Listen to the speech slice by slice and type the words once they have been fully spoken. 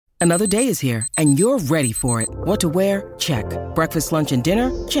Another day is here, and you're ready for it. What to wear? Check. Breakfast, lunch, and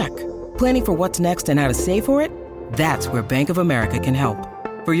dinner? Check. Planning for what's next and how to save for it? That's where Bank of America can help.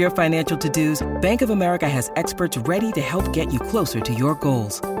 For your financial to-dos, Bank of America has experts ready to help get you closer to your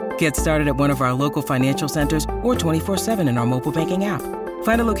goals. Get started at one of our local financial centers or 24/7 in our mobile banking app.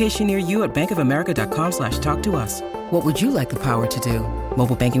 Find a location near you at bankofamerica.com/talktous. What would you like the power to do?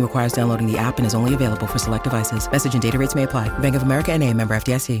 Mobile banking requires downloading the app and is only available for select devices. Message and data rates may apply. Bank of America N.A., member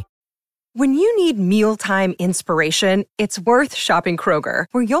FDIC. When you need mealtime inspiration, it's worth shopping Kroger,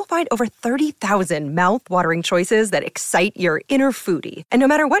 where you'll find over 30,000 mouth-watering choices that excite your inner foodie. And no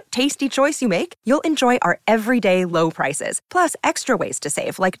matter what tasty choice you make, you'll enjoy our everyday low prices, plus extra ways to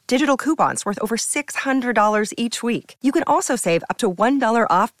save, like digital coupons worth over $600 each week. You can also save up to $1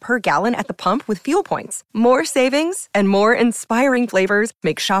 off per gallon at the pump with fuel points. More savings and more inspiring flavors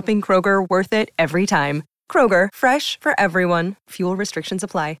make shopping Kroger worth it every time. Kroger, fresh for everyone. Fuel restrictions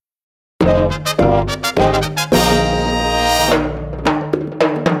apply.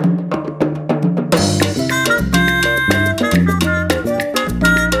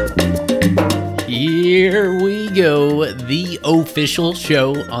 Here we go, the official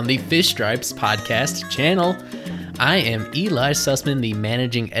show on the Fish Stripes podcast channel. I am Eli Sussman, the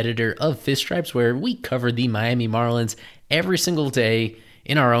managing editor of Fish Stripes, where we cover the Miami Marlins every single day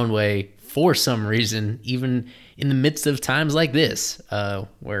in our own way for some reason, even in the midst of times like this,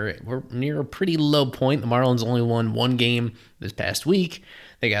 where we're near a pretty low point. The Marlins only won one game this past week.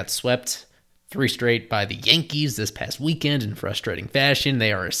 They got swept 3 straight by the Yankees this past weekend in frustrating fashion.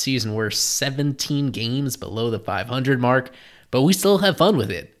 They are a season worst 17 games below the 500 mark, but we still have fun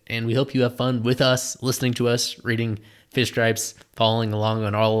with it. And we hope you have fun with us, listening to us, reading Fish Stripes, following along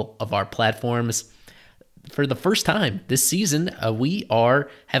on all of our platforms. For the first time this season, we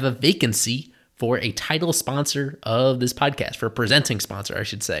have a vacancy for a title sponsor of this podcast, for a presenting sponsor, I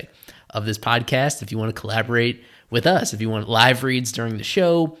should say, of this podcast. If you want to collaborate with us, if you want live reads during the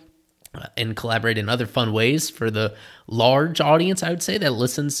show, and collaborate in other fun ways for the large audience, I would say, that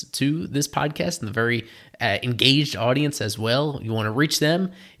listens to this podcast, and the very engaged audience as well. You want to reach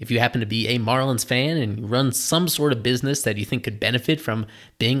them. If you happen to be a Marlins fan and you run some sort of business that you think could benefit from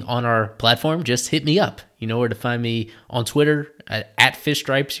being on our platform, just hit me up. You know where to find me on Twitter, at Fish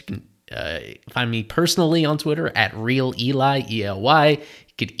Stripes. You can find me personally on Twitter, at RealEli, E-L-Y. You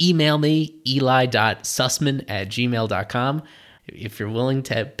could email me, eli.sussman@gmail.com. If you're willing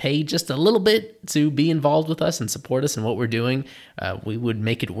to pay just a little bit to be involved with us and support us in what we're doing, we would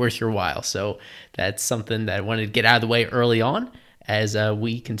make it worth your while. So that's something that I wanted to get out of the way early on as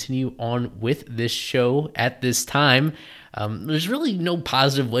we continue on with this show at this time. There's really no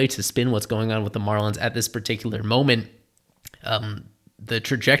positive way to spin what's going on with the Marlins at this particular moment. The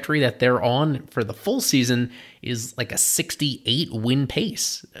trajectory that they're on for the full season is like a 68 win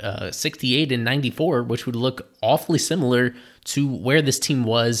pace, 68 and 94, which would look awfully similar to where this team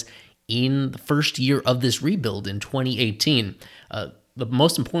was in the first year of this rebuild in 2018. The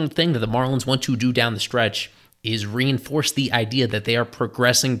most important thing that the Marlins want to do down the stretch is reinforce the idea that they are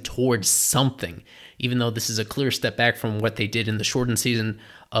progressing towards something. Even though this is a clear step back from what they did in the shortened season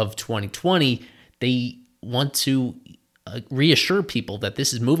of 2020, they want to reassure people that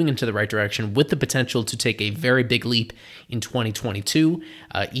this is moving into the right direction with the potential to take a very big leap in 2022.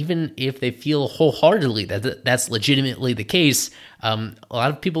 Even if they feel wholeheartedly that that's legitimately the case, a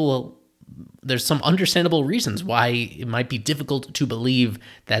lot of people there's some understandable reasons why it might be difficult to believe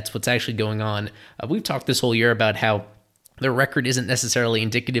that's what's actually going on. We've talked this whole year about how their record isn't necessarily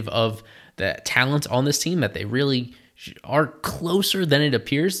indicative of the talent on this team, that they really are closer than it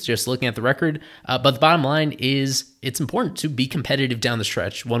appears just looking at the record. But the bottom line is it's important to be competitive down the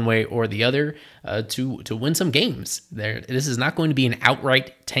stretch one way or the other to win some games. This is not going to be an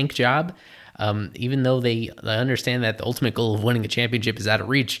outright tank job. Even though they understand that the ultimate goal of winning a championship is out of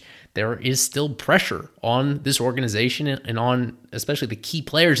reach, there is still pressure on this organization and on especially the key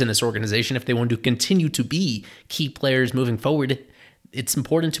players in this organization. If they want to continue to be key players moving forward, it's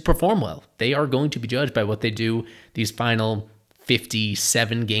important to perform well. They are going to be judged by what they do these final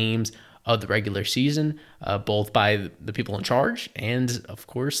 57 games of the regular season, both by the people in charge and, of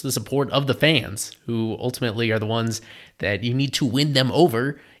course, the support of the fans, who ultimately are the ones that you need to win them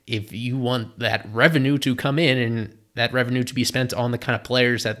over if you want that revenue to come in and that revenue to be spent on the kind of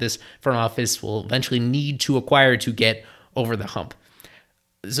players that this front office will eventually need to acquire to get over the hump.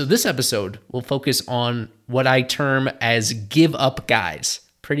 So this episode will focus on what I term as give up guys.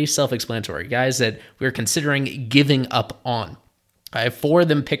 Pretty self-explanatory. Guys that we're considering giving up on. I have 4 of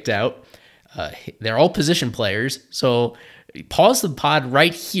them picked out. They're all position players. So pause the pod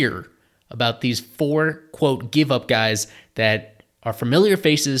right here about these 4, quote, give up guys that are familiar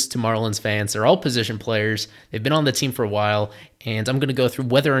faces to Marlins fans. They're all position players. They've been on the team for a while, and I'm going to go through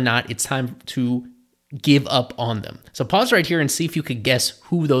whether or not it's time to give up on them. So pause right here and see if you could guess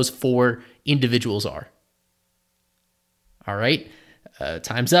who those 4 individuals are. All right,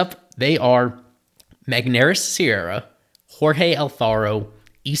 time's up. They are Magneuris Sierra, Jorge Alfaro,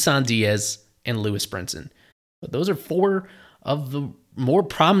 Isan Diaz, and Lewis Brinson. But those are 4 of the more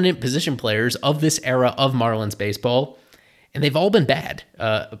prominent position players of this era of Marlins baseball, and they've all been bad,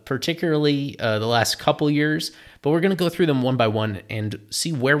 particularly the last couple years. But we're going to go through them one by one and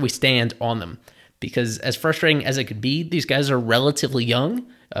see where we stand on them. Because as frustrating as it could be, these guys are relatively young.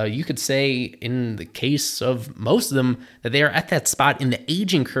 You could say, in the case of most of them, that they are at that spot in the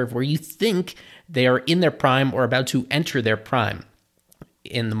aging curve where you think they are in their prime or about to enter their prime.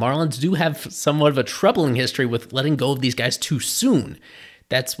 And the Marlins do have somewhat of a troubling history with letting go of these guys too soon.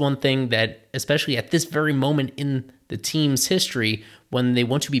 That's one thing that, especially at this very moment in the team's history, when they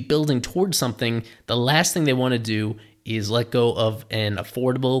want to be building towards something, the last thing they want to do is let go of an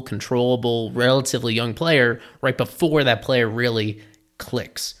affordable, controllable, relatively young player right before that player really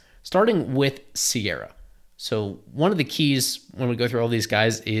clicks. Starting with Sierra. So one of the keys when we go through all these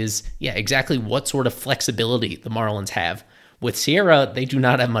guys is, exactly what sort of flexibility the Marlins have. With Sierra, they do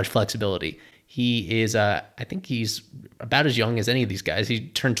not have much flexibility. He is, I think he's about as young as any of these guys. He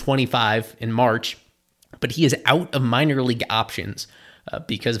turned 25 in March, but he is out of minor league options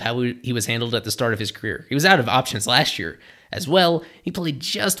because of how he was handled at the start of his career. He was out of options last year as well. He played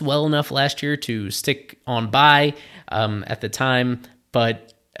just well enough last year to stick on by at the time,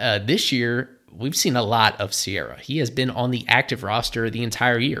 but this year, we've seen a lot of Sierra. He has been on the active roster the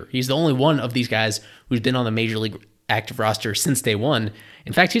entire year. He's the only one of these guys who's been on the Major League active roster since day one.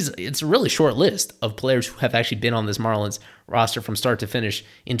 In fact, it's a really short list of players who have actually been on this Marlins roster from start to finish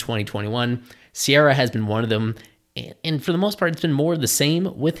in 2021. Sierra has been one of them, and for the most part, it's been more of the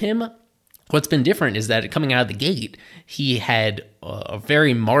same with him. What's been different is that coming out of the gate, he had a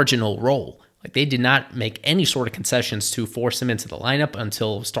very marginal role. Like, they did not make any sort of concessions to force him into the lineup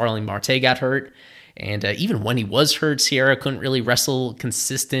until Starling Marte got hurt. And even when he was hurt, Sierra couldn't really wrestle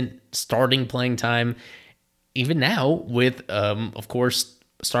consistent starting playing time. Even now, with, of course,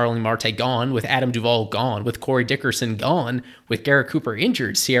 Starling Marte gone, with Adam Duvall gone, with Corey Dickerson gone, with Garrett Cooper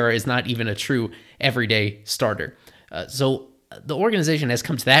injured, Sierra is not even a true everyday starter. So the organization has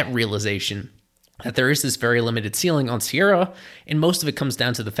come to that realization that there is this very limited ceiling on Sierra, and most of it comes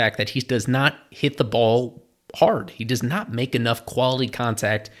down to the fact that he does not hit the ball hard. He does not make enough quality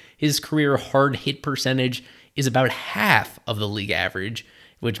contact. His career hard hit percentage is about half of the league average,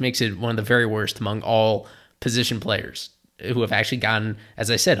 which makes it one of the very worst among all position players who have actually gotten,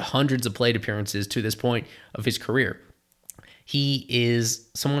 as I said, hundreds of plate appearances to this point of his career. He is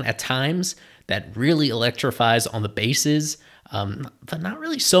someone at times that really electrifies on the bases, but not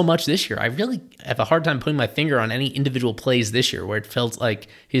really so much this year. I really have a hard time putting my finger on any individual plays this year where it felt like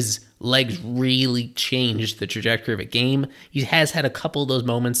his legs really changed the trajectory of a game. He has had a couple of those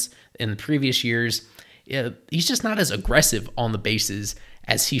moments in the previous years. He's just not as aggressive on the bases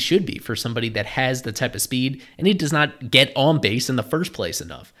as he should be for somebody that has the type of speed, and he does not get on base in the first place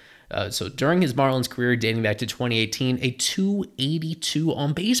enough. So during his Marlins career, dating back to 2018, a .282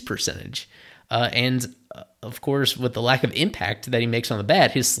 on base percentage. And of course, with the lack of impact that he makes on the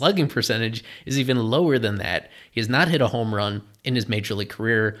bat, his slugging percentage is even lower than that. He has not hit a home run in his major league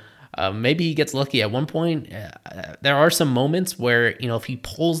career. Maybe he gets lucky at one point. There are some moments where, if he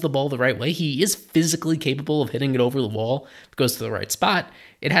pulls the ball the right way, he is physically capable of hitting it over the wall if it goes to the right spot.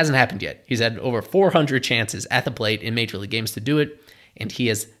 It hasn't happened yet. He's had over 400 chances at the plate in major league games to do it, and he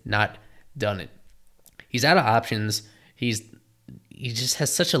has not done it. He's out of options. He just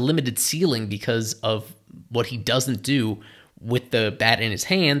has such a limited ceiling because of what he doesn't do with the bat in his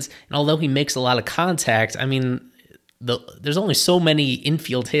hands. And although he makes a lot of contact, there's only so many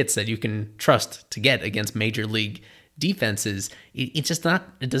infield hits that you can trust to get against major league defenses. It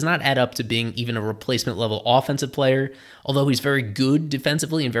does not add up to being even a replacement level offensive player, although he's very good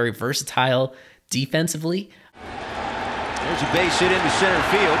defensively and very versatile defensively. There's a base hit into center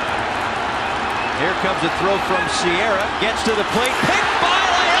field. Here comes a throw from Sierra. Gets to the plate. Picked by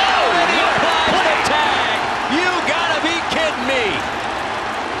Leon, and he applies the tag. You gotta be kidding me.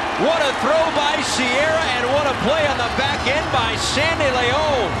 What a throw by Sierra, and what a play on the back end by Sandy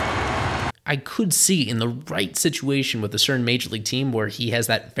Leon. I could see in the right situation with a certain major league team where he has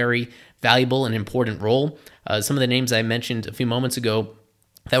that very valuable and important role. Some of the names I mentioned a few moments ago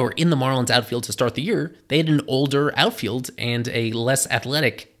that were in the Marlins outfield to start the year, they had an older outfield and a less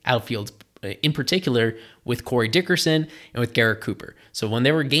athletic outfield in particular with Corey Dickerson and with Garrett Cooper. So when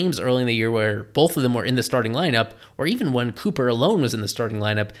there were games early in the year where both of them were in the starting lineup, or even when Cooper alone was in the starting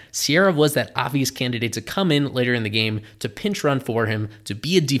lineup, Sierra was that obvious candidate to come in later in the game, to pinch run for him, to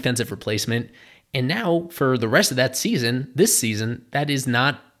be a defensive replacement. And now for the rest of that season, this season, that is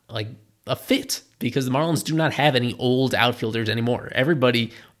not like a fit because the Marlins do not have any old outfielders anymore.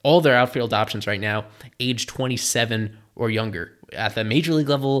 Everybody, all their outfield options right now, age 27 or younger. At the major league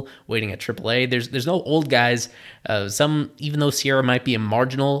level, waiting at AAA, there's no old guys. Some, even though Sierra might be a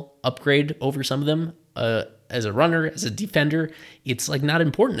marginal upgrade over some of them, as a runner, as a defender, it's like not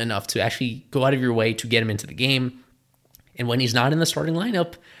important enough to actually go out of your way to get him into the game. And when he's not in the starting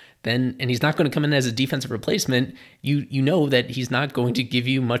lineup, and he's not going to come in as a defensive replacement, you know that he's not going to give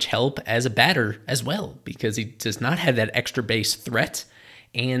you much help as a batter as well, because he does not have that extra base threat,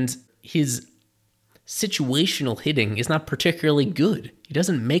 and his situational hitting is not particularly good. He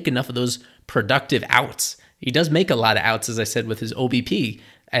doesn't make enough of those productive outs. He does make a lot of outs, as I said, with his OBP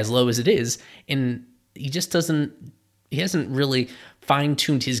as low as it is, and he hasn't really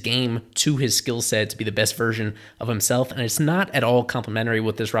fine-tuned his game to his skill set to be the best version of himself, and it's not at all complementary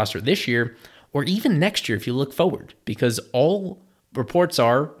with this roster this year, or even next year if you look forward, because all reports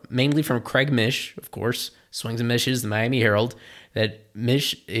are, mainly from Craig Mish, of course, Swings and Mishes, the Miami Herald, that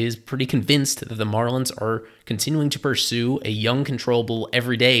Mish is pretty convinced that the Marlins are continuing to pursue a young, controllable,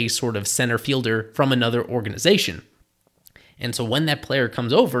 everyday sort of center fielder from another organization. And so when that player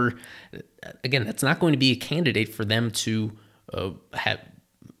comes over, again, that's not going to be a candidate for them to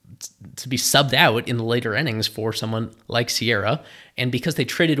be subbed out in the later innings for someone like Sierra. And because they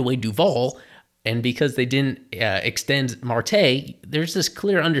traded away Duvall, and because they didn't extend Marte, there's this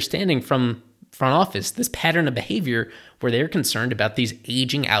clear understanding from front office, this pattern of behavior where they're concerned about these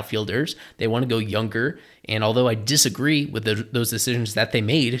aging outfielders. They want to go younger. And although I disagree with those decisions that they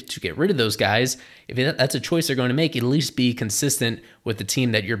made to get rid of those guys, if that's a choice they're going to make, at least be consistent with the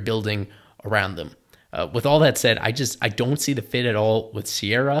team that you're building around them. With all that said, I don't see the fit at all with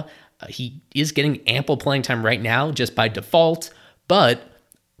Sierra. He is getting ample playing time right now just by default, but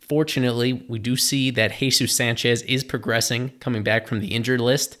fortunately, we do see that Jesus Sanchez is progressing, coming back from the injured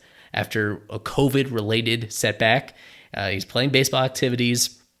list after a COVID-related setback. He's playing baseball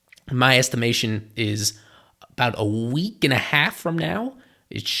activities. My estimation is about a week and a half from now.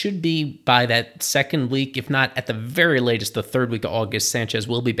 It should be by that second week, if not at the very latest, the third week of August, Sanchez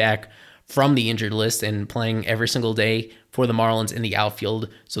will be back from the injured list and playing every single day for the Marlins in the outfield.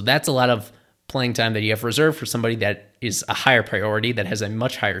 So that's a lot of playing time that you have reserved for somebody that is a higher priority, that has a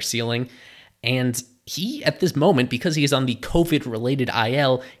much higher ceiling. And he, at this moment, because he is on the COVID-related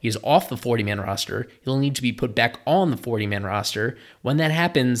IL, he is off the 40-man roster. He'll need to be put back on the 40-man roster. When that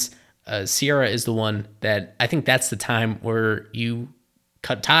happens, Sierra is the one that I think that's the time where you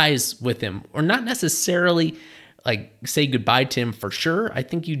cut ties with him, or not necessarily like say goodbye to him for sure. I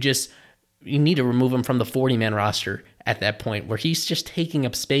think you need to remove him from the 40-man roster at that point, where he's just taking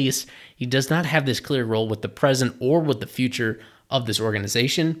up space. He does not have this clear role with the present or with the future of this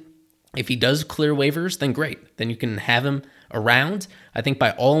organization. If he does clear waivers, then great. Then you can have him around. I think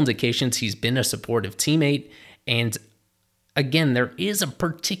by all indications, he's been a supportive teammate. And again, there is a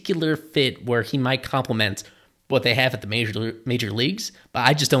particular fit where he might complement what they have at the major leagues, but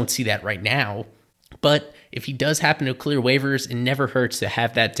I just don't see that right now. But if he does happen to clear waivers, it never hurts to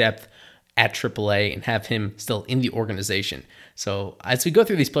have that depth at AAA and have him still in the organization. So as we go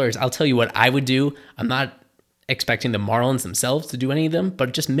through these players, I'll tell you what I would do. I'm not expecting the Marlins themselves to do any of them,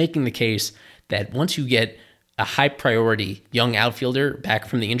 but just making the case that once you get a high priority young outfielder back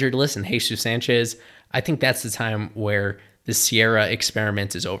from the injured list and Jesus Sanchez, I think that's the time where the Sierra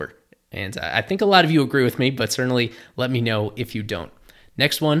experiment is over. And I think a lot of you agree with me, but certainly let me know if you don't.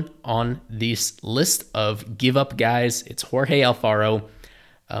 Next one on this list of give up guys, it's Jorge Alfaro.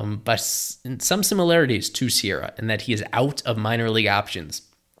 But some similarities to Sierra in that he is out of minor league options.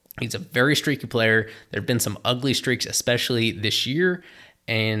 He's a very streaky player. There have been some ugly streaks, especially this year,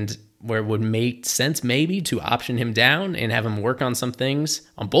 and where it would make sense maybe to option him down and have him work on some things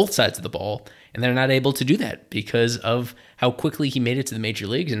on both sides of the ball. And they're not able to do that because of how quickly he made it to the major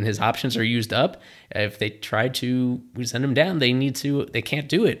leagues and his options are used up. If they try to send him down, they can't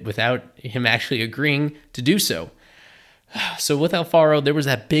do it without him actually agreeing to do so. So with Alfaro, there was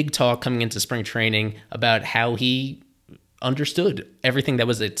that big talk coming into spring training about how he understood everything that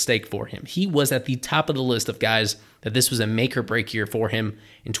was at stake for him. He was at the top of the list of guys that this was a make or break year for him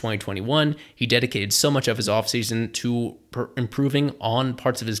in 2021. He dedicated so much of his offseason to improving on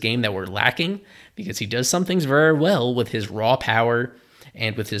parts of his game that were lacking, because he does some things very well with his raw power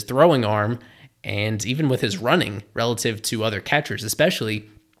and with his throwing arm and even with his running relative to other catchers especially.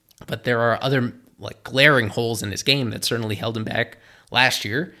 but there are other like glaring holes in his game that certainly held him back last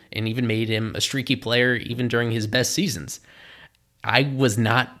year and even made him a streaky player even during his best seasons. I was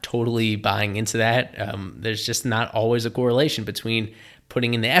not totally buying into that. There's just not always a correlation between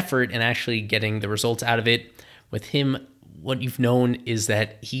putting in the effort and actually getting the results out of it. With him, what you've known is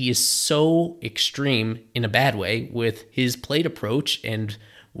that he is so extreme in a bad way with his plate approach and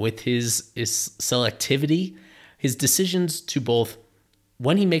with his selectivity, his decisions to both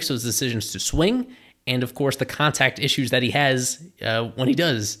when he makes those decisions to swing and, of course, the contact issues that he has when he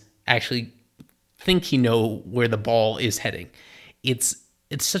does actually think he know where the ball is heading. It's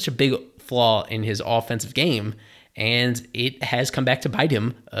such a big flaw in his offensive game, and it has come back to bite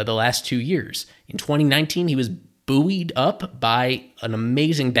him the last 2 years. In 2019, he was buoyed up by an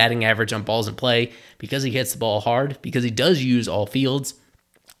amazing batting average on balls in play because he hits the ball hard, because he does use all fields.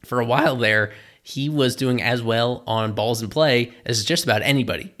 For a while there, he was doing as well on balls in play as just about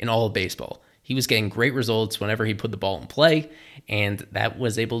anybody in all of baseball. He was getting great results whenever he put the ball in play, and that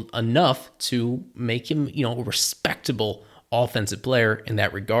was enough to make him, a respectable offensive player in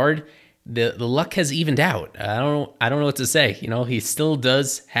that regard. The luck has evened out. I don't know what to say. He still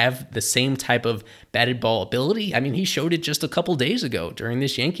does have the same type of batted ball ability. I mean, he showed it just a couple days ago during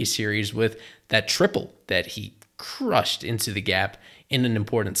this Yankees series with that triple that he crushed into the gap in an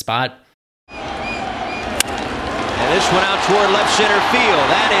important spot. And this one out toward left center field.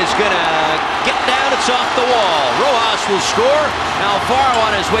 That is going to get down. It's off the wall. Rojas will score. Alfaro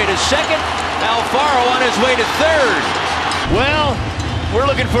on his way to second. Alfaro on his way to third. Well, we're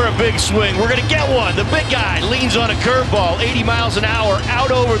looking for a big swing. We're going to get one. The big guy leans on a curveball, 80 miles an hour,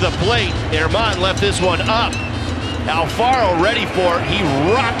 out over the plate. Herman left this one up. Alfaro ready for it. He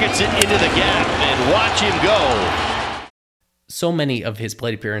rockets it into the gap, and watch him go. So many of his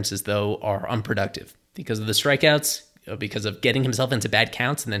plate appearances, though, are unproductive because of the strikeouts, because of getting himself into bad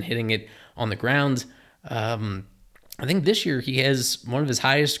counts and then hitting it on the ground. I think this year he has one of his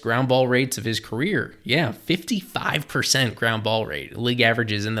highest ground ball rates of his career. Yeah, 55% ground ball rate. League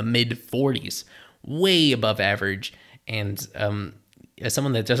averages in the mid-40s, way above average. And as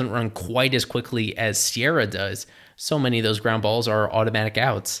someone that doesn't run quite as quickly as Sierra does, so many of those ground balls are automatic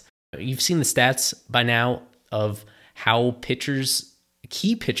outs. You've seen the stats by now of how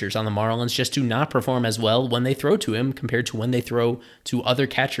key pitchers on the Marlins just do not perform as well when they throw to him compared to when they throw to other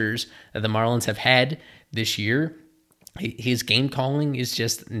catchers that the Marlins have had this year. His game calling is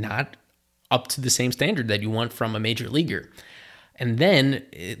just not up to the same standard that you want from a major leaguer. And then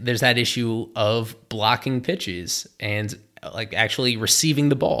there's that issue of blocking pitches and like actually receiving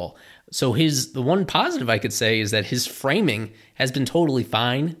the ball. So the one positive I could say is that his framing has been totally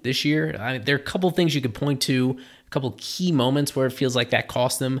fine this year. There are a couple of things you could point to, a couple key moments where it feels like that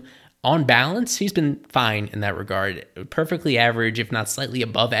cost him. On balance, he's been fine in that regard. Perfectly average, if not slightly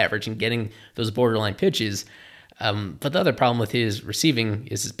above average in getting those borderline pitches. But the other problem with his receiving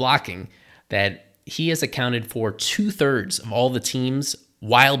is his blocking, that he has accounted for 2/3 of all the team's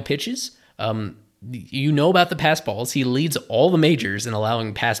wild pitches. You know about the pass balls. He leads all the majors in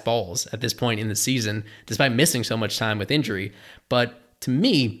allowing pass balls at this point in the season, despite missing so much time with injury. But to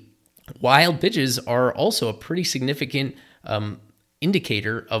me, wild pitches are also a pretty significant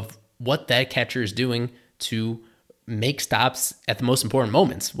indicator of what that catcher is doing to make stops at the most important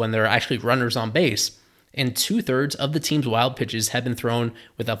moments when there are actually runners on base. And 2/3 of the team's wild pitches have been thrown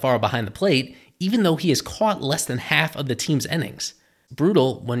with Alfaro behind the plate, even though he has caught less than half of the team's innings.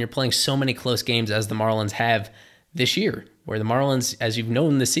 Brutal when you're playing so many close games as the Marlins have this year, where the Marlins, as you've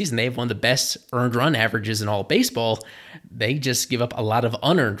known this season, they have one of the best earned run averages in all baseball. They just give up a lot of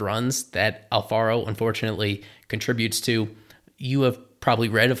unearned runs that Alfaro, unfortunately, contributes to. You have probably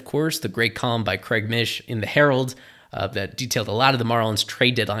read, of course, the great column by Craig Mish in the Herald that detailed a lot of the Marlins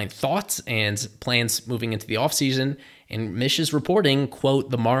trade deadline thoughts and plans moving into the offseason. And Mish is reporting,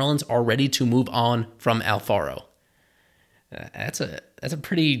 quote, "The Marlins are ready to move on from Alfaro." That's a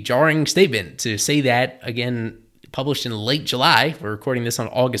pretty jarring statement to say that, again, published in late July. We're recording this on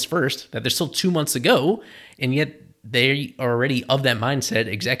August 1st, that there's still 2 months to go, and yet they are already of that mindset,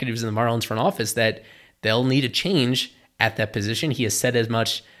 executives in the Marlins front office, that they'll need a change at that position. He has said as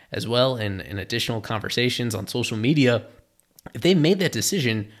much as well in additional conversations on social media. If they made that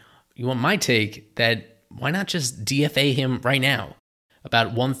decision, you want my take that why not just DFA him right now?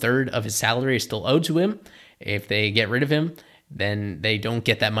 About 1/3 of his salary is still owed to him. If they get rid of him, then they don't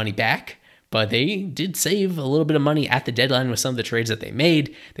get that money back. But they did save a little bit of money at the deadline with some of the trades that they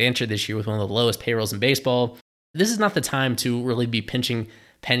made. They entered this year with one of the lowest payrolls in baseball. This is not the time to really be pinching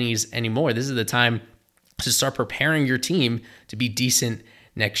pennies anymore. This is the time to start preparing your team to be decent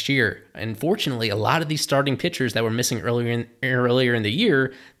next year. And fortunately, a lot of these starting pitchers that were missing earlier in the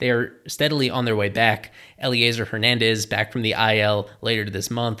year, they are steadily on their way back. Eliezer Hernandez back from the IL later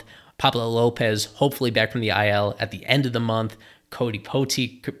this month. Pablo Lopez hopefully back from the IL at the end of the month. Cody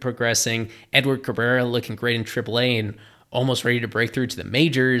Poteet progressing. Edward Cabrera looking great in AAA and almost ready to break through to the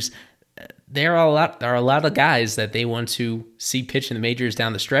majors. There are a lot of guys that they want to see pitch in the majors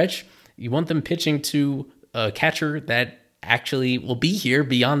down the stretch. You want them pitching to a catcher that actually will be here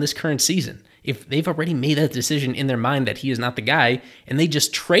beyond this current season. If they've already made that decision in their mind that he is not the guy, and they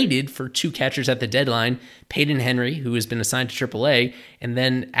just traded for 2 catchers at the deadline, Peyton Henry, who has been assigned to AAA, and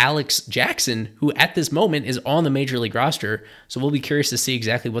then Alex Jackson, who at this moment is on the Major League roster. So we'll be curious to see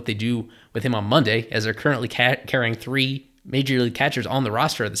exactly what they do with him on Monday, as they're currently carrying 3 Major League catchers on the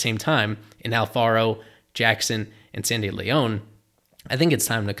roster at the same time in Alfaro, Jackson, and Sandy Leon. I think it's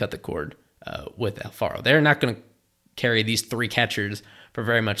time to cut the cord with Alfaro. They're not going to carry these 3 catchers for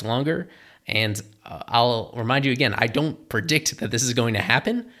very much longer. And I'll remind you again, I don't predict that this is going to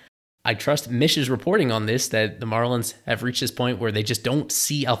happen. I trust Mish's reporting on this, that the Marlins have reached this point where they just don't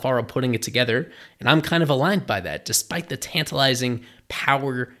see Alfaro putting it together. And I'm kind of aligned by that. Despite the tantalizing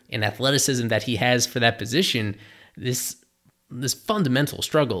power and athleticism that he has for that position, this fundamental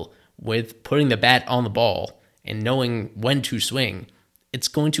struggle with putting the bat on the ball and knowing when to swing, it's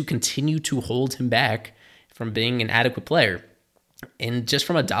going to continue to hold him back from being an adequate player. And just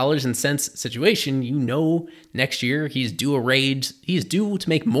from a dollars and cents situation, next year he's due a raise. He's due to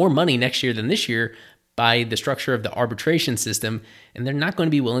make more money next year than this year by the structure of the arbitration system, and they're not going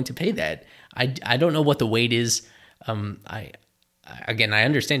to be willing to pay that. I don't know what the weight is. I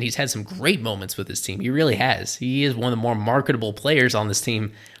understand he's had some great moments with his team. He really has. He is one of the more marketable players on this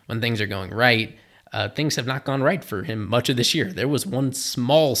team when things are going right. Things have not gone right for him much of this year. There was one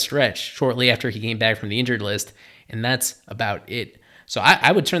small stretch shortly after he came back from the injured list, and that's about it. So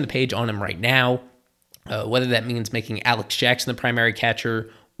I would turn the page on him right now, whether that means making Alex Jackson the primary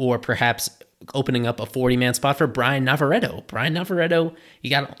catcher or perhaps opening up a 40-man spot for Brian Navarreto. Brian Navarreto, he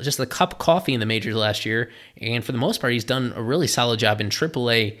got just a cup of coffee in the majors last year, and for the most part, he's done a really solid job in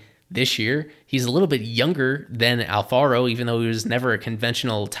AAA this year. He's a little bit younger than Alfaro, even though he was never a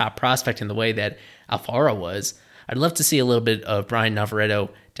conventional top prospect in the way that Alfaro was. I'd love to see a little bit of Brian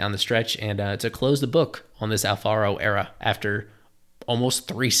Navarreto down the stretch and to close the book on this Alfaro era after almost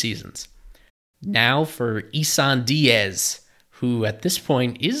 3 seasons. Now for Isan Diaz, who at this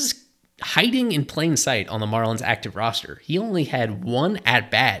point is hiding in plain sight on the Marlins active roster. He only had 1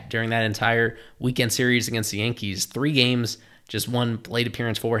 at-bat during that entire weekend series against the Yankees. 3 games, just 1 plate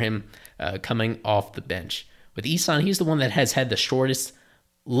appearance for him coming off the bench. With Isan, he's the one that has had the shortest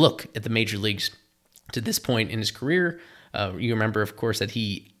look at the major leagues to this point in his career. You remember, of course, that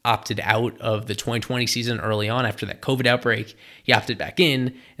he opted out of the 2020 season early on after that COVID outbreak. He opted back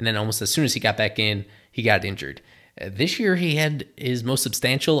in, and then almost as soon as he got back in, he got injured. This year, he had his most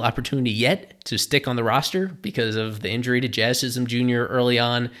substantial opportunity yet to stick on the roster because of the injury to Jazz Chisholm Jr. early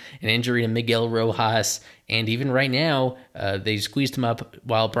on, an injury to Miguel Rojas, and even right now, they squeezed him up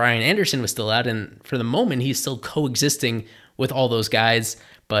while Brian Anderson was still out, and for the moment, he's still coexisting with all those guys,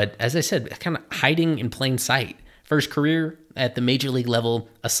 but as I said, kind of hiding in plain sight. First career at the major league level,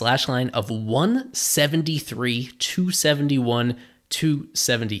 a slash line of 173, 271,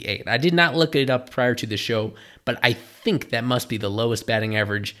 278. I did not look it up prior to the show, but I think that must be the lowest batting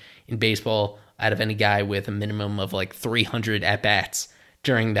average in baseball out of any guy with a minimum of like 300 at-bats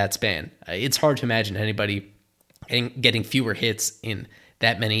during that span. It's hard to imagine anybody getting fewer hits in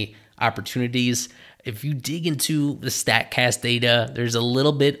that many opportunities. If you dig into the StatCast data, there's a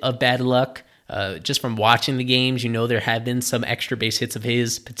little bit of bad luck. Just from watching the games, there have been some extra base hits of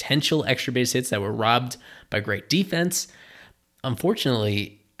his, potential extra base hits that were robbed by great defense.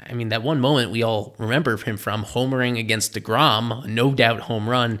 Unfortunately, that one moment we all remember him from, homering against DeGrom, no doubt home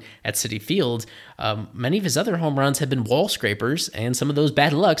run at Citi Field. Many of his other home runs have been wall scrapers, and some of those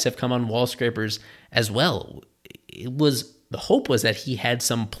bad lucks have come on wall scrapers as well. The hope was that he had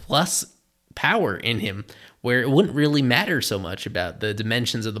some plus power in him where it wouldn't really matter so much about the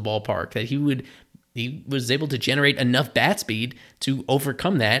dimensions of the ballpark, that he was able to generate enough bat speed to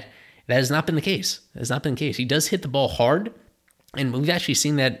overcome that. That has not been the case. He does hit the ball hard, and we've actually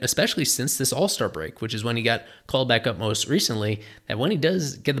seen that, especially since this All-Star break, which is when he got called back up most recently, that when he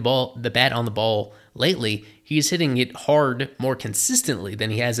does get the bat on the ball lately, he's hitting it hard more consistently than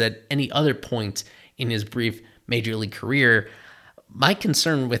he has at any other point in his brief major league career. My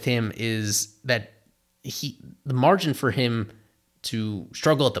concern with him is that the margin for him to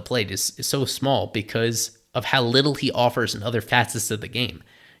struggle at the plate is so small because of how little he offers in other facets of the game.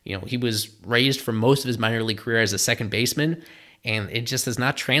 He was raised for most of his minor league career as a second baseman, and it just has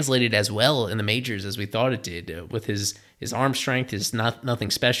not translated as well in the majors as we thought it did. With his arm strength is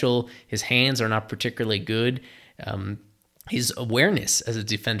nothing special. His hands are not particularly good. His awareness as a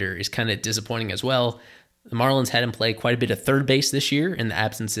defender is kind of disappointing as well. The Marlins had him play quite a bit of third base this year in the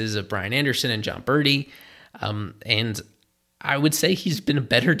absences of Brian Anderson and Jon Berti. And I would say he's been a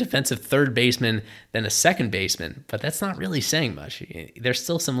better defensive third baseman than a second baseman, but that's not really saying much. There's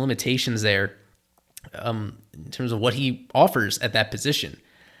still some limitations there in terms of what he offers at that position.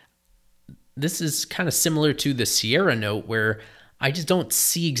 This is kind of similar to the Sierra note, where I just don't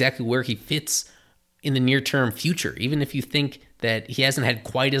see exactly where he fits in the near-term future. Even if you think that he hasn't had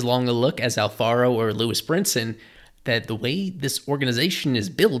quite as long a look as Alfaro or Lewis Brinson, that the way this organization is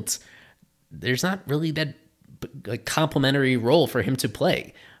built, there's not really that complementary role for him to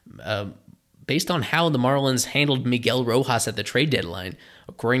play. Based on how the Marlins handled Miguel Rojas at the trade deadline,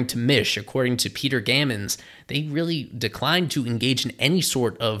 according to Mish, according to Peter Gammons, they really declined to engage in any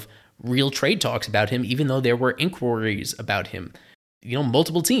sort of real trade talks about him, even though there were inquiries about him.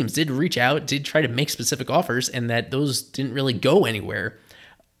 Multiple teams did reach out, did try to make specific offers, and that those didn't really go anywhere.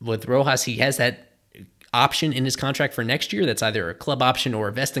 With Rojas, he has that option in his contract for next year that's either a club option or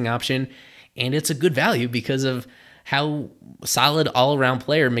a vesting option, and it's a good value because of how solid all-around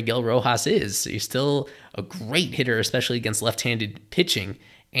player Miguel Rojas is. He's still a great hitter, especially against left-handed pitching,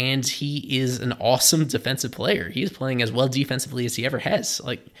 and he is an awesome defensive player. He is playing as well defensively as he ever has,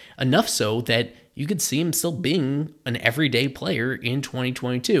 enough so that you could see him still being an everyday player in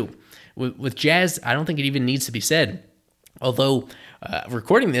 2022. With Jazz, I don't think it even needs to be said. Although,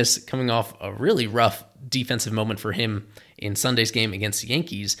 recording this coming off a really rough defensive moment for him in Sunday's game against the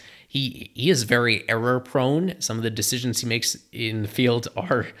Yankees, he is very error-prone. Some of the decisions he makes in the field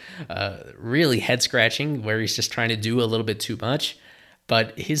are really head-scratching, where he's just trying to do a little bit too much.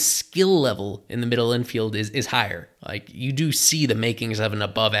 But his skill level in the middle infield is higher. You do see the makings of an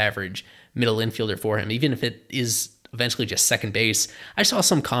above-average middle infielder for him, even if it is eventually just second base. I saw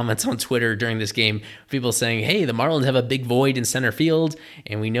some comments on Twitter during this game, people saying, hey, the Marlins have a big void in center field,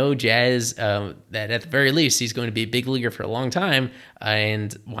 and we know Jazz, that at the very least, he's going to be a big leaguer for a long time,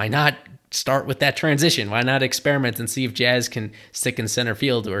 and why not start with that transition? Why not experiment and see if Jazz can stick in center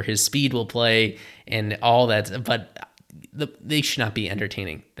field, or his speed will play, and all that. But they should not be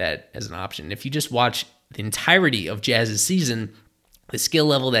entertaining that as an option. If you just watch the entirety of Jazz's season, the skill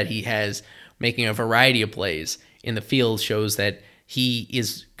level that he has making a variety of plays in the field shows that he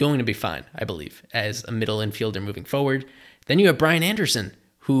is going to be fine, I believe, as a middle infielder moving forward. Then you have Brian Anderson,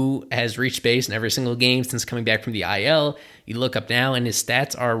 who has reached base in every single game since coming back from the IL. You look up now, and his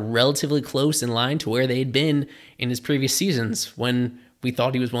stats are relatively close in line to where they had been in his previous seasons when we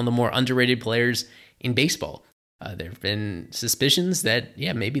thought he was one of the more underrated players in baseball. There have been suspicions that,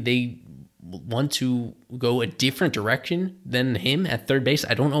 maybe they want to go a different direction than him at third base.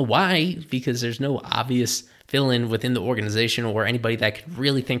 I don't know why, because there's no obvious fill-in within the organization or anybody that I could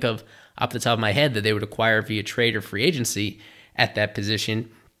really think of off the top of my head that they would acquire via trade or free agency at that position.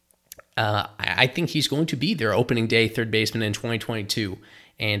 I think he's going to be their opening day third baseman in 2022.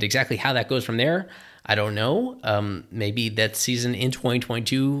 And exactly how that goes from there, I don't know. Maybe that season in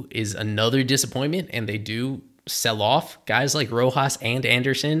 2022 is another disappointment, and they do sell off guys like Rojas and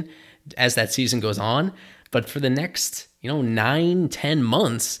Anderson as that season goes on. But for the next, 9-10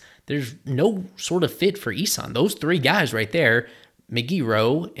 months, there's no sort of fit for Isan. Those three guys right there, Miggy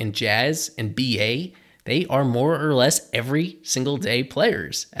Rowe and Jazz and BA, they are more or less every single day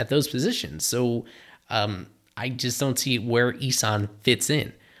players at those positions. So I just don't see where Isan fits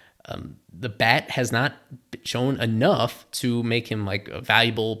in. The bat has not shown enough to make him a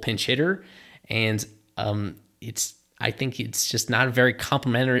valuable pinch hitter. And I think it's just not a very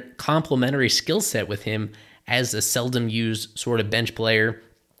complementary skill set with him as a seldom used sort of bench player.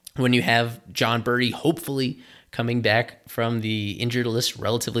 When you have Jon Berti hopefully coming back from the injured list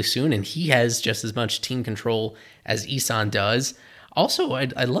relatively soon, and he has just as much team control as Isan does. Also,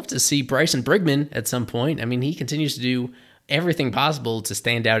 I'd love to see Bryson Brigman at some point. I mean, he continues to do everything possible to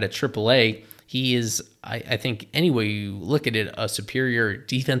stand out at AAA. He is, I think, any way you look at it, a superior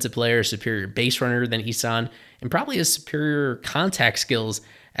defensive player, superior base runner than Isan, and probably has superior contact skills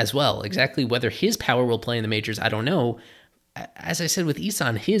as well. Exactly whether his power will play in the majors, I don't know. As I said with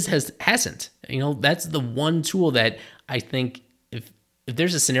Isan, his hasn't. That's the one tool that I think if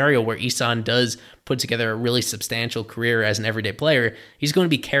there's a scenario where Isan does put together a really substantial career as an everyday player, he's going to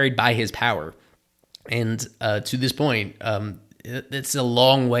be carried by his power. And to this point, it's a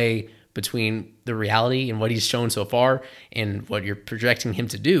long way between the reality and what he's shown so far and what you're projecting him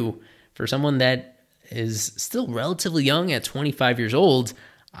to do. For someone that is still relatively young at 25 years old,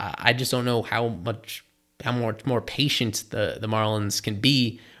 I just don't know how much how much more patient the Marlins can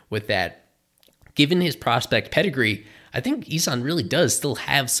be with that. Given his prospect pedigree, I think Isan really does still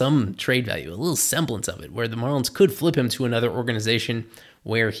have some trade value, a little semblance of it, where the Marlins could flip him to another organization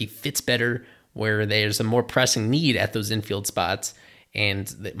where he fits better, where there's a more pressing need at those infield spots, and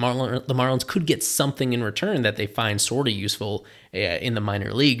the Marlins could get something in return that they find sort of useful in the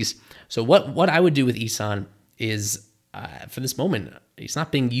minor leagues. So what I would do with Isan is, for this moment, he's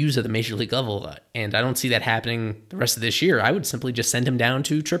not being used at the major league level, and I don't see that happening the rest of this year. I would simply just send him down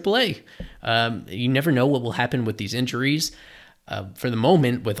to AAA. You never know what will happen with these injuries. For the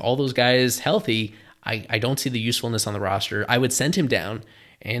moment, with all those guys healthy, I don't see the usefulness on the roster. I would send him down,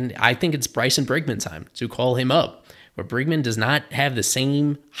 and I think it's Bryson Brigman time to call him up, where Brigman does not have the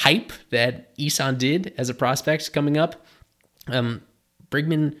same hype that Isan did as a prospect coming up.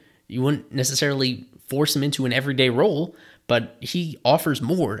 Brigman, you wouldn't necessarily force him into an everyday role, but he offers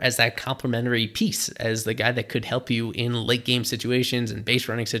more as that complementary piece, as the guy that could help you in late game situations and base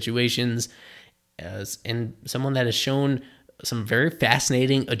running situations, and someone that has shown some very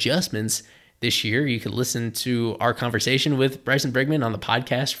fascinating adjustments this year. You could listen to our conversation with Bryson Brigman on the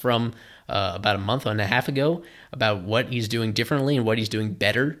podcast from about a month and a half ago about what he's doing differently and what he's doing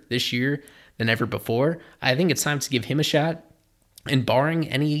better this year than ever before. I think it's time to give him a shot. And barring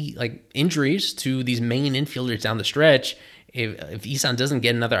any injuries to these main infielders down the stretch, if Isan doesn't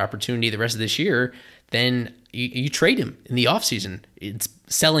get another opportunity the rest of this year, then you trade him in the offseason. It's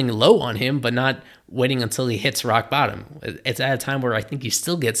selling low on him, but not waiting until he hits rock bottom. It's at a time where I think you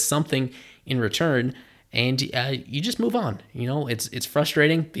still get something in return, and you just move on. It's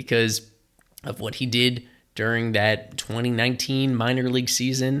frustrating because of what he did during that 2019 minor league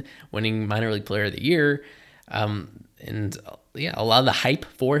season, winning minor league player of the year. And a lot of the hype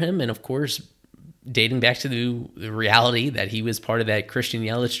for him, and of course, dating back to the reality that he was part of that Christian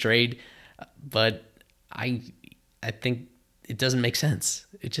Yelich trade. But I think it doesn't make sense.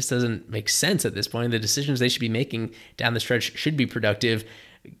 It just doesn't make sense at this point. The decisions they should be making down the stretch should be productive.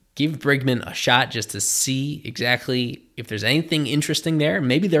 Give Brigman a shot just to see exactly if there's anything interesting there.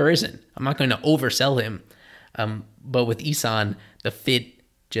 Maybe there isn't. I'm not going to oversell him. But with Isan, the fit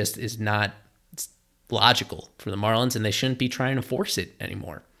just is not logical for the Marlins, and they shouldn't be trying to force it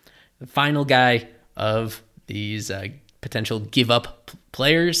anymore. The final guy of these potential give-up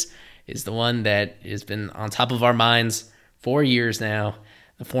players is the one that has been on top of our minds for years now,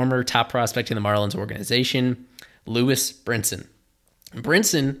 the former top prospect in the Marlins organization, Lewis Brinson.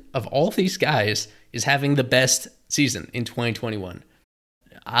 Brinson, of all these guys, is having the best season in 2021.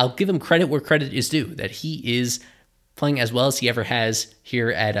 I'll give him credit where credit is due, that he is playing as well as he ever has here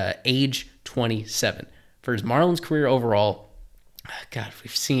at age 27. For his Marlins career overall, God,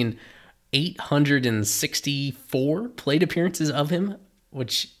 we've seen 864 plate appearances of him,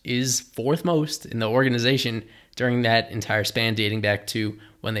 which is fourth most in the organization during that entire span, dating back to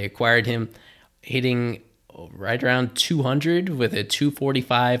when they acquired him, hitting right around 200 with a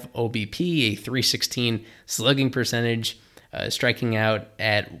 245 OBP, a 316 slugging percentage, striking out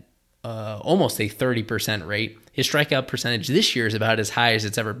at almost a 30% rate. His strikeout percentage this year is about as high as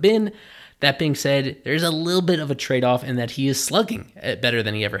it's ever been. That being said, there's a little bit of a trade-off in that he is slugging better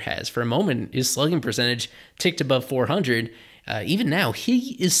than he ever has. For a moment, his slugging percentage ticked above 400. Even now,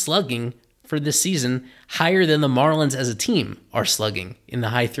 he is slugging for this season higher than the Marlins as a team are slugging in the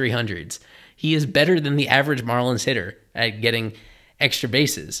high 300s. He is better than the average Marlins hitter at getting extra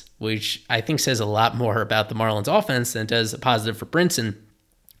bases, which I think says a lot more about the Marlins offense than it does a positive for Brinson.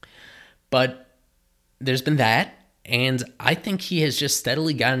 But there's been that, and I think he has just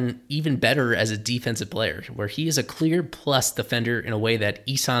steadily gotten even better as a defensive player, where he is a clear plus defender in a way that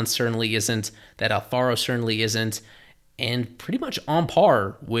Isan certainly isn't, that Alfaro certainly isn't, and pretty much on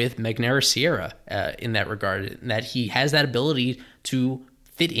par with Magneuris Sierra in that regard, that he has that ability to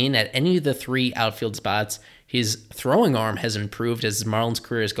fit in at any of the three outfield spots. His throwing arm has improved as his Marlins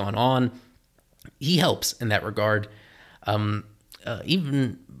career has gone on. He helps in that regard.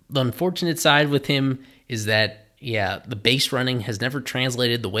 Even the unfortunate side with him is that, the base running has never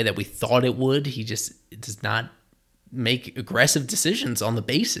translated the way that we thought it would. He just does not make aggressive decisions on the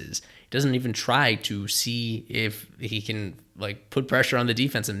bases. He doesn't even try to see if he can put pressure on the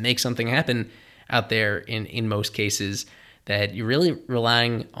defense and make something happen out there in most cases. That you're really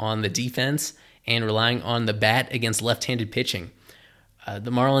relying on the defense and relying on the bat against left-handed pitching.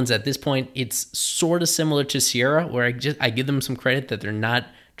 The Marlins at this point, it's sort of similar to Sierra, where I give them some credit that they're not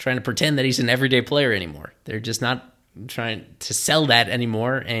trying to pretend that he's an everyday player anymore. They're just not trying to sell that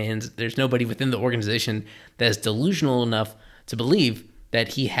anymore, and there's nobody within the organization that is delusional enough to believe that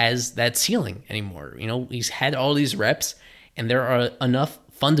he has that ceiling anymore. He's had all these reps, and there are enough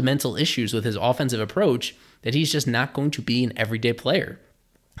fundamental issues with his offensive approach that he's just not going to be an everyday player.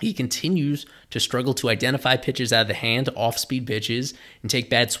 He continues to struggle to identify pitches out of the hand, off-speed pitches, and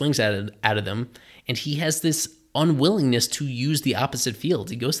take bad swings out of them. And he has this unwillingness to use the opposite field.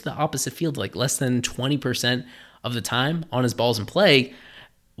 He goes to the opposite field like less than 20% of the time on his balls in play,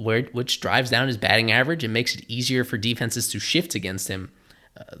 which drives down his batting average and makes it easier for defenses to shift against him.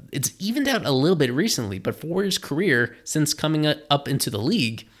 It's evened out a little bit recently, but for his career, since coming up into the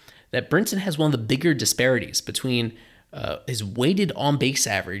league, that Brinson has one of the bigger disparities between his weighted on-base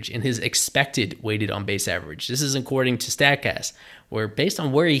average and his expected weighted on-base average. This is according to StatCast, where based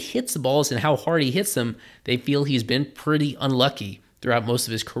on where he hits the balls and how hard he hits them, they feel he's been pretty unlucky throughout most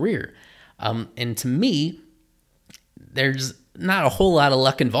of his career. And to me, there's not a whole lot of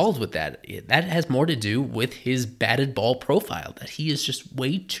luck involved with that. That has more to do with his batted ball profile, that he is just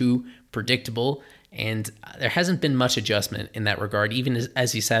way too predictable, and there hasn't been much adjustment in that regard, even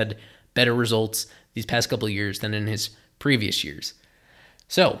as he's had better results these past couple of years than in his previous years.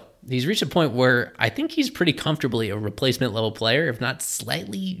 So he's reached a point where I think he's pretty comfortably a replacement level player, if not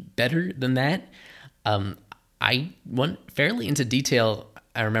slightly better than that. I went fairly into detail,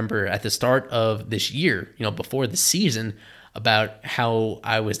 I remember at the start of this year, before the season, about how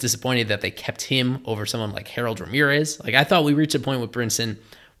I was disappointed that they kept him over someone like Harold Ramirez. Like, I thought we reached a point with Brinson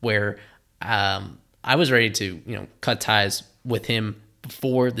where I was ready to, cut ties with him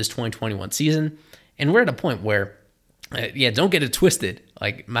before this 2021 season. And we're at a point where, don't get it twisted.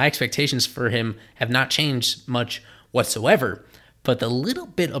 Like, my expectations for him have not changed much whatsoever, but the little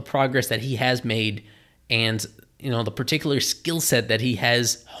bit of progress that he has made and, the particular skill set that he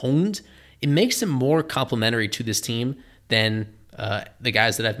has honed, it makes him more complementary to this team than the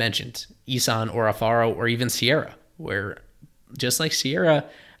guys that I've mentioned, Isan or Alfaro or even Sierra, where just like Sierra,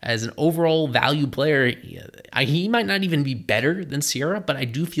 as an overall value player, he might not even be better than Sierra, but I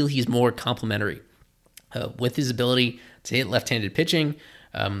do feel he's more complementary with his ability to hit left-handed pitching.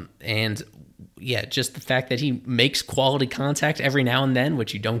 Just the fact that he makes quality contact every now and then,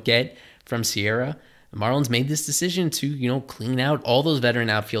 which you don't get from Sierra. The Marlins made this decision to, clean out all those veteran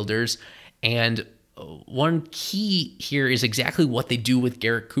outfielders. And one key here is exactly what they do with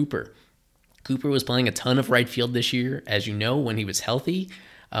Garrett Cooper. Cooper was playing a ton of right field this year, as you know, when he was healthy.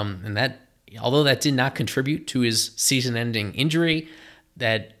 And that, although that did not contribute to his season-ending injury,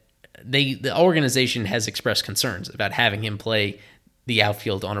 that the organization has expressed concerns about having him play the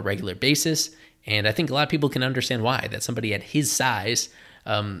outfield on a regular basis. And I think a lot of people can understand why. That somebody at his size,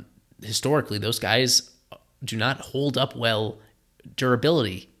 historically, those guys do not hold up well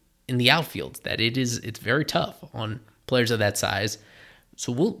durability in the outfield. That it's very tough on players of that size.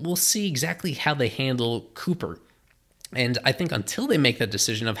 So we'll see exactly how they handle Cooper. And I think until they make that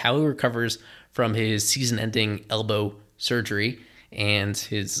decision of how he recovers from his season-ending elbow surgery and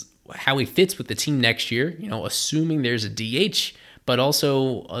how he fits with the team next year, assuming there's a DH, but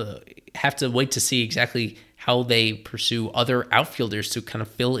also have to wait to see exactly how they pursue other outfielders to kind of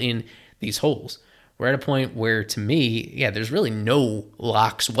fill in these holes. We're at a point where, to me, there's really no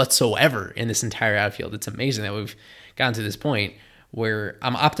locks whatsoever in this entire outfield. It's amazing that we've gotten to this point where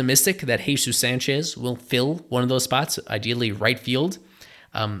I'm optimistic that Jesus Sanchez will fill one of those spots, ideally right field.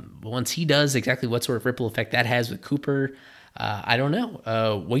 Once he does, exactly what sort of ripple effect that has with Cooper, I don't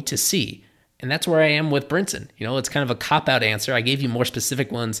know. Wait to see. And that's where I am with Brinson. It's kind of a cop-out answer. I gave you more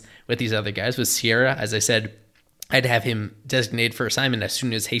specific ones with these other guys. With Sierra, as I said, I'd have him designated for assignment as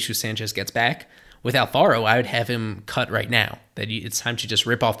soon as Jesus Sanchez gets back. With Alfaro, I would have him cut right now. That it's time to just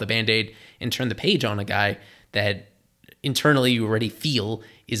rip off the Band-Aid and turn the page on a guy that internally you already feel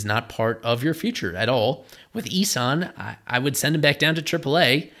is not part of your future at all. With Isan, I would send him back down to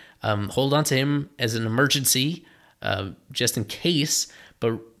AAA, hold on to him as an emergency, just in case,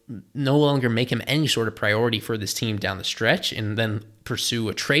 but no longer make him any sort of priority for this team down the stretch, and then pursue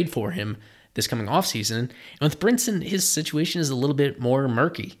a trade for him this coming offseason. And with Brinson, his situation is a little bit more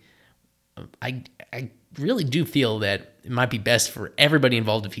murky. I really do feel that it might be best for everybody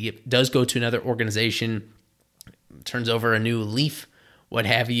involved if he does go to another organization, turns over a new leaf, what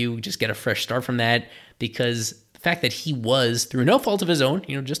have you, just get a fresh start from that, because the fact that he was, through no fault of his own,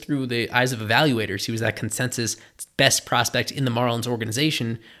 just through the eyes of evaluators, he was that consensus best prospect in the Marlins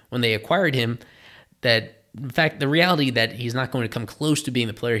organization when they acquired him, that in fact, the reality that he's not going to come close to being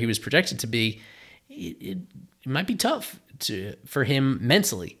the player he was projected to be, it might be tough for him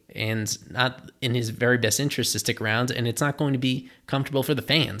mentally, and not in his very best interest to stick around, and it's not going to be comfortable for the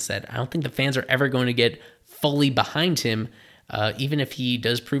fans. That I don't think the fans are ever going to get fully behind him, even if he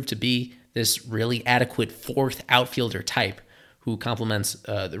does prove to be this really adequate fourth outfielder type who complements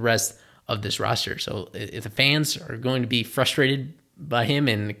the rest of this roster. So if the fans are going to be frustrated by him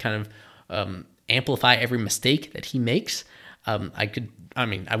and kind of amplify every mistake that he makes, I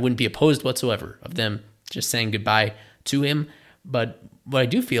wouldn't be opposed whatsoever of them just saying goodbye to him. But what I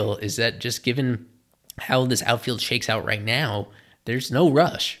do feel is that just given how this outfield shakes out right now, there's no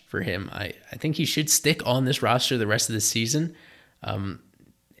rush for him. I think he should stick on this roster the rest of the season.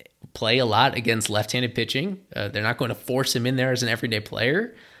 Play a lot against left-handed pitching. They're not going to force him in there as an everyday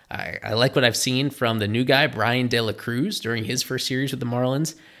player. I like what I've seen from the new guy, Brian De La Cruz, during his first series with the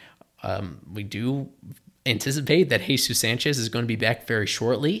Marlins. We do anticipate that Jesus Sanchez is going to be back very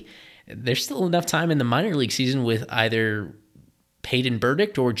shortly. There's still enough time in the minor league season with either Peyton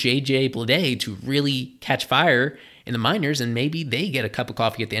Burdick or JJ Bleday to really catch fire in the minors, and maybe they get a cup of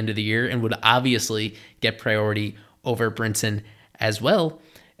coffee at the end of the year and would obviously get priority over Brinson as well.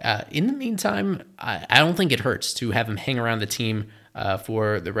 In the meantime, I don't think it hurts to have him hang around the team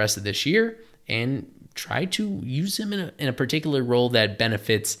for the rest of this year and try to use him in a particular role that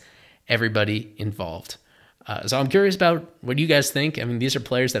benefits everybody involved. So I'm curious about what you guys think. I mean, these are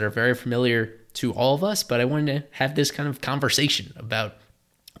players that are very familiar to all of us, but I wanted to have this kind of conversation about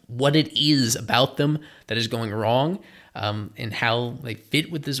what it is about them that is going wrong, and how they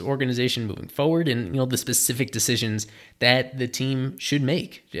fit with this organization moving forward, and the specific decisions that the team should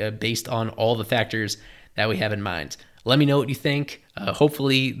make based on all the factors that we have in mind. Let me know what you think.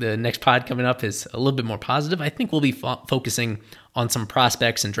 Hopefully the next pod coming up is a little bit more positive. I think we'll be focusing on some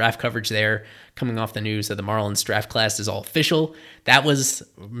prospects and draft coverage there, coming off the news that the Marlins draft class is all official. That was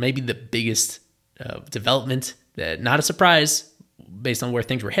maybe the biggest development. Not a surprise based on where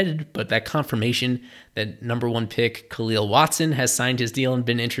things were headed, but that confirmation that number 1 pick Khalil Watson has signed his deal and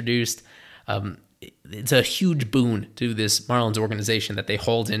been introduced. It's a huge boon to this Marlins organization that they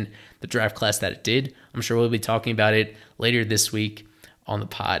hold in the draft class that it did. I'm sure we'll be talking about it later this week on the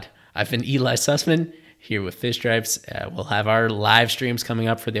pod. I've been Eli Sussman here with Fish Stripes. We'll have our live streams coming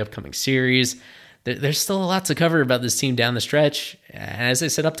up for the upcoming series. There's still a lot to cover about this team down the stretch. As I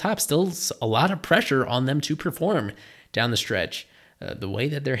said up top, still a lot of pressure on them to perform down the stretch. The way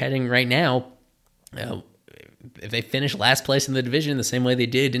that they're heading right now, if they finish last place in the division the same way they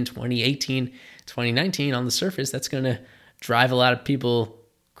did in 2018, 2019 on the surface, that's going to drive a lot of people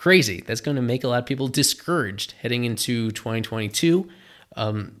crazy. That's going to make a lot of people discouraged heading into 2022.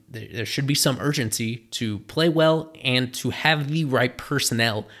 There should be some urgency to play well and to have the right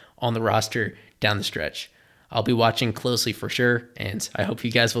personnel on the roster down the stretch. I'll be watching closely for sure, and I hope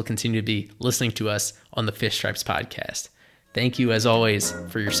you guys will continue to be listening to us on the Fish Stripes podcast. Thank you, as always,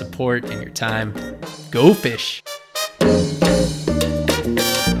 for your support and your time. Go Fish!